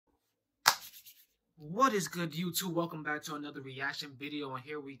What is good, YouTube? Welcome back to another reaction video, and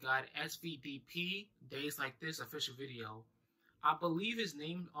here we got SVDP Days Like This official video. I believe his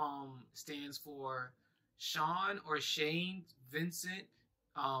name stands for Sean or Shane Vincent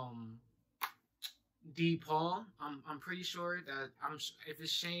D. Paul. I'm pretty sure that if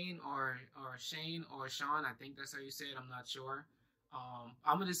it's Shane or Shane or Sean, I think that's how you say it. I'm not sure.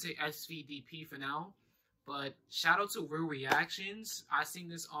 I'm gonna say SVDP for now. But shout out to Real Reactions. I seen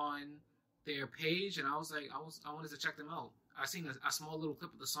this on their page, and I was like, I wanted to check them out. I seen a small little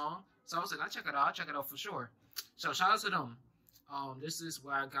clip of the song, so I was like, I'll check it out for sure. So shout out to them. This is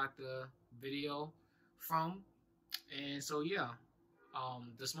where I got the video from, and so yeah,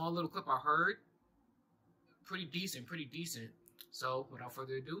 the small little clip I heard, pretty decent. So without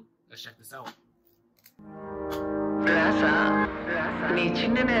further ado, let's check this out. நீ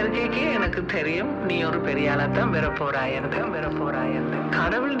சின்ன நேரத்துக்கே எனக்கு தெரியும் நீ ஒரு பெரிய ஆளாத்தான் வர போறாயன்னு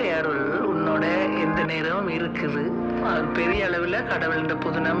கடவுளுடைய அருள் உன்னோட எந்த நேரமும் இருக்குது அது பெரிய அளவில் கடவுளுடைய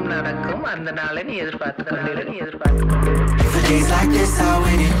புதுனம் நடக்கும் அந்த நாளை நீ எதிர்பார்த்து கொண்டிரு For days like this I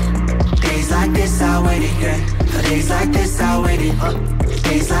waited, days like this I waited, yeah. For days like this I waited,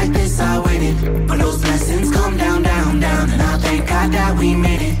 days like this I waited. But those blessings come down, and I thank God that we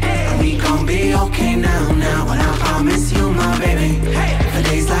made it. And we gon' be okay now, and I promise you, my baby. For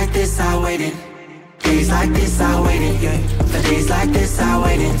days like this I waited, days like this I waited, yeah. For days like this I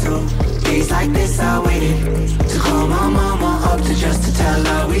waited too. Days like this I waited to call my mama up to tell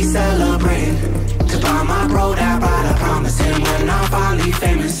her we celebrating. To buy my bro that bride, I promise him when I'm finally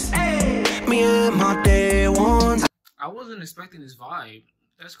famous. Me and my day ones. I wasn't expecting this vibe.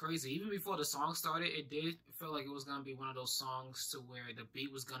 That's crazy. Even before the song started, it did feel like it was gonna be one of those songs to where the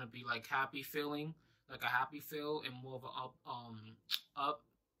beat was gonna be like happy feeling, like a happy feel, and more of a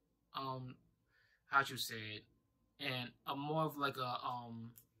how'd you say it? And a more of like a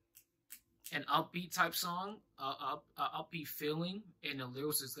an upbeat type song, upbeat feeling, and the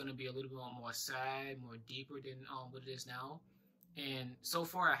lyrics is gonna be a little bit more sad, more deeper than what it is now. And so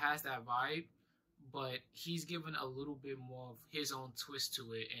far, it has that vibe, but he's given a little bit more of his own twist to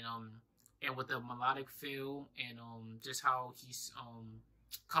it, and with the melodic feel, and just how he's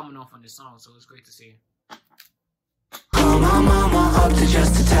coming off on this song. So it's great to see. Call my mama up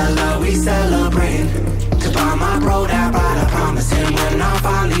to tell her we celebrating. To buy my bro that bride, I promise him when I'm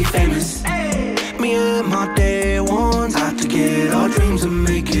finally famous. Me and my day ones have to get our dreams and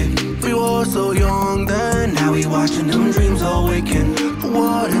make it. We were so young then, now we watching them dreams awaken. Who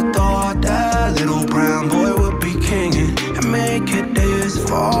would've thought that little brown boy would be kingin' and make it this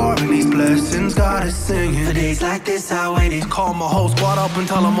far? And these blessings got us singing. For days like this I waited. Call my whole squad up and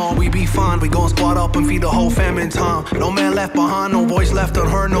tell them all we be fine. We gon' squad up and feed the whole fam in time. No man left behind, no voice left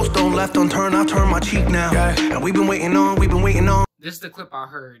unheard, no stone left unturned. I turn my cheek now, yeah. And we've been waiting on. This is the clip I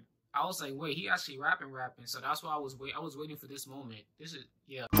heard. I was like, wait, he actually rapping. So that's why I was waiting for this moment. This is,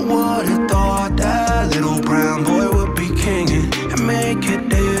 yeah. Who would've thought that little brown boy would be kingin' and make it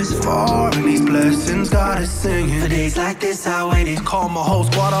this far? And these blessings got us singing. For days like this I waited. Call my whole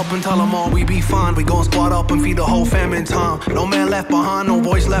squad up and tell them all we be fine. We gon' squad up and feed the whole fam in time. No man left behind, no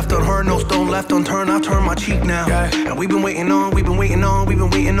voice left unheard, no stone left unturned. I turn my cheek now, yeah. And we've been waiting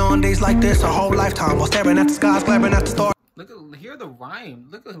on days like this our whole lifetime. While staring at the skies, glaring at the stars. Hear the rhyme.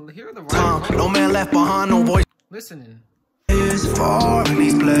 Hear the rhyme. No man left behind, no voice. Listening. Is far and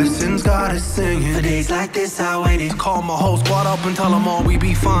these blessings got us singing. For days like this I waited. Call my whole squad up and tell them all we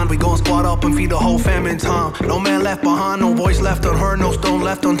be fine. We gon' squad up and feed the whole fam in time. No man left behind, no voice left unheard, no stone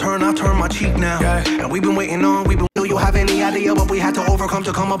left unturned. I turn my cheek now, yeah. And we've been waiting on. Do you have any idea what we had to overcome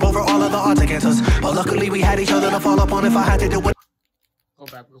to come up over all of the odds against us? But luckily we had each other to fall upon if I had to do it. Go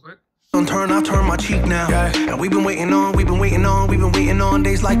back real quick. I turn my cheek now, yeah. And we've been waiting on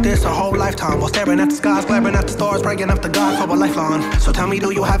days like this our whole lifetime. While staring at the skies, glaring at the stars, praying up to God for a lifeline. So tell me, do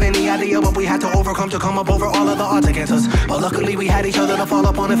you have any idea what we had to overcome to come up over all of the odds against us? But luckily we had each other to fall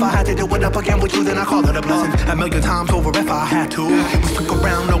upon if I had to do it up again with you, then I call it a blessing. A million times over if I had to. We stick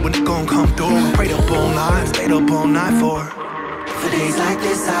around knowing it's gon' come through. Prayed up all night, stayed up all night for days like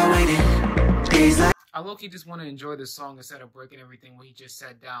this I waited. Days like I low-key just want to enjoy this song instead of breaking everything when he just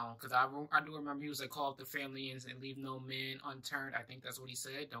sat down. Because I do remember he was like, call up the family and leave no man unturned. I think that's what he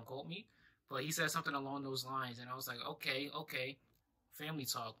said. Don't quote me. But he said something along those lines. And I was like, okay. Family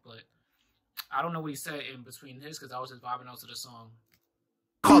talk. But I don't know what he said in between his because I was just vibing out to the song.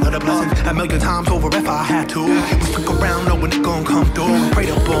 Call it a blessing. A million times over if I had to. We stick around knowing it's gon' come through.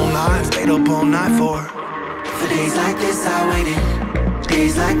 Prayed up all night, stayed up all night for days like this I waited.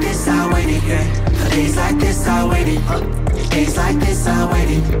 Days like this I waited, yeah. For days like this I waited. Days like this I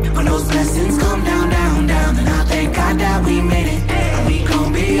waited. When those blessings come down, and I thank God that we made it. And we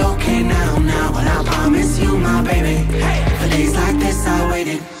gon' be okay now, and I promise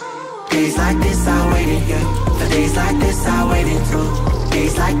like this I waited, yeah. For days like this I waited too.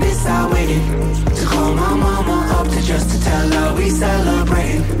 Days like this I waited to call my mama up to just to tell her we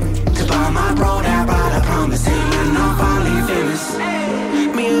celebrating. To buy my bro that ride, I promise him, and I'm finally famous.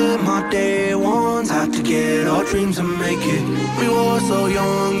 Me and my day ones had to get our dreams and make it. We were so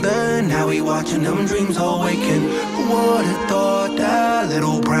young then, now we watching them dreams awaken. Who would have thought that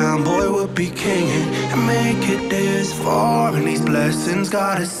little brown boy would be kinging and make it this far, and these blessings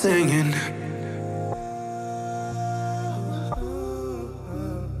got us singing.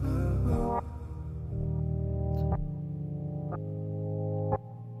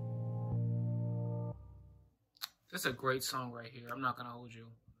 That's a great song right here. I'm not gonna hold you.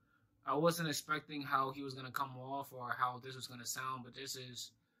 I wasn't expecting how he was gonna come off or how this was gonna sound, but this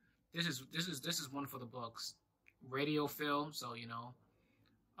is one for the books. Radio film, so you know,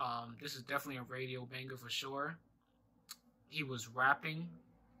 this is definitely a radio banger for sure. He was rapping,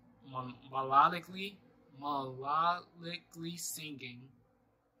 melodically singing.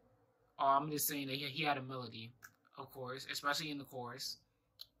 I'm just saying that he had a melody, of course, especially in the chorus.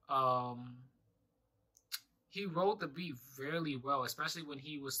 He wrote the beat really well, especially when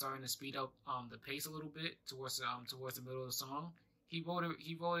he was starting to speed up the pace a little bit towards the middle of the song. He wrote it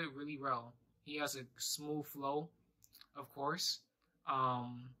really well. He has a smooth flow, of course.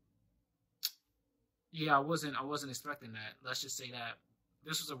 Yeah, I wasn't expecting that. Let's just say that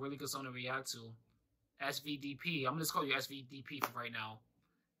this was a really good song to react to. SVDP. I'm gonna just call you SVDP for right now.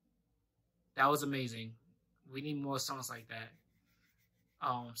 That was amazing. We need more songs like that.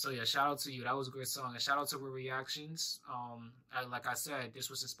 So yeah, shout out to you. That was a great song. And shout out to Real Reactions. Like I said,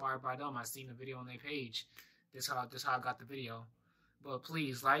 this was inspired by them. I seen the video on their page. This how I got the video. But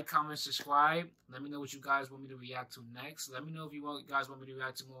please like, comment, subscribe. Let me know what you guys want me to react to next. Let me know if you guys want me to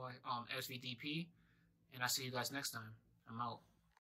react to more SVDP. And I'll see you guys next time. I'm out.